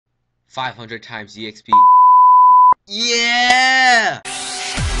500 times EXP. Yeah!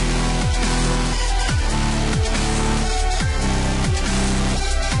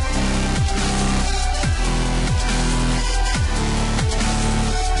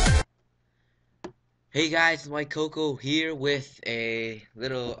 Hey guys, it's MikeCoco here with a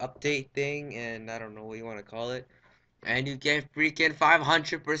little update thing, and I don't know what you want to call it. And you get freaking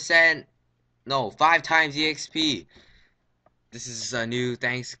 500%, no, 5 times EXP. This is a new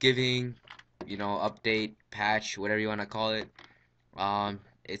Thanksgiving, update, patch, whatever you want to call it.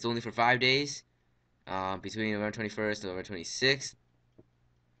 It's only for 5 days, between November 21st and November 26th.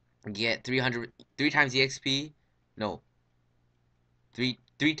 You get 3 times EXP, no,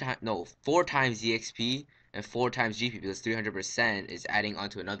 4 times EXP and 4 times GP, because 300% is adding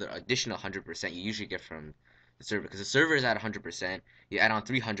onto another additional 100% you usually get from the server, because the server is at 100%, you add on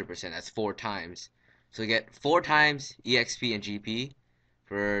 300%, that's 4 times. So you get 4 times EXP and GP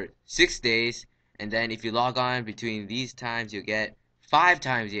for 6 days, and then if you log on between these times, you get 5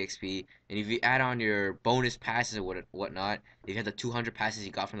 times EXP, and if you add on your bonus passes and whatnot, if you have the 200 passes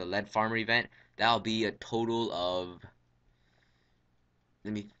you got from the lead farmer event, that'll be a total of,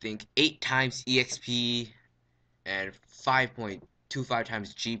 let me think, 8 times EXP and 5.25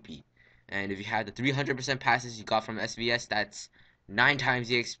 times GP. And if you had the 300% passes you got from SVS, that's 9 times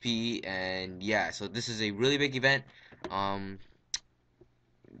EXP. And yeah, so this is a really big event.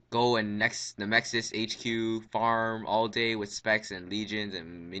 Go and the Nexus HQ farm all day with specs and legions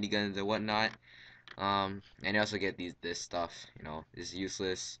and miniguns and whatnot. And you also get this stuff. This is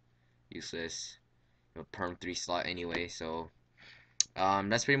useless. Perm 3 slot anyway. So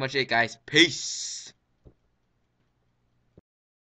that's pretty much it, guys. Peace.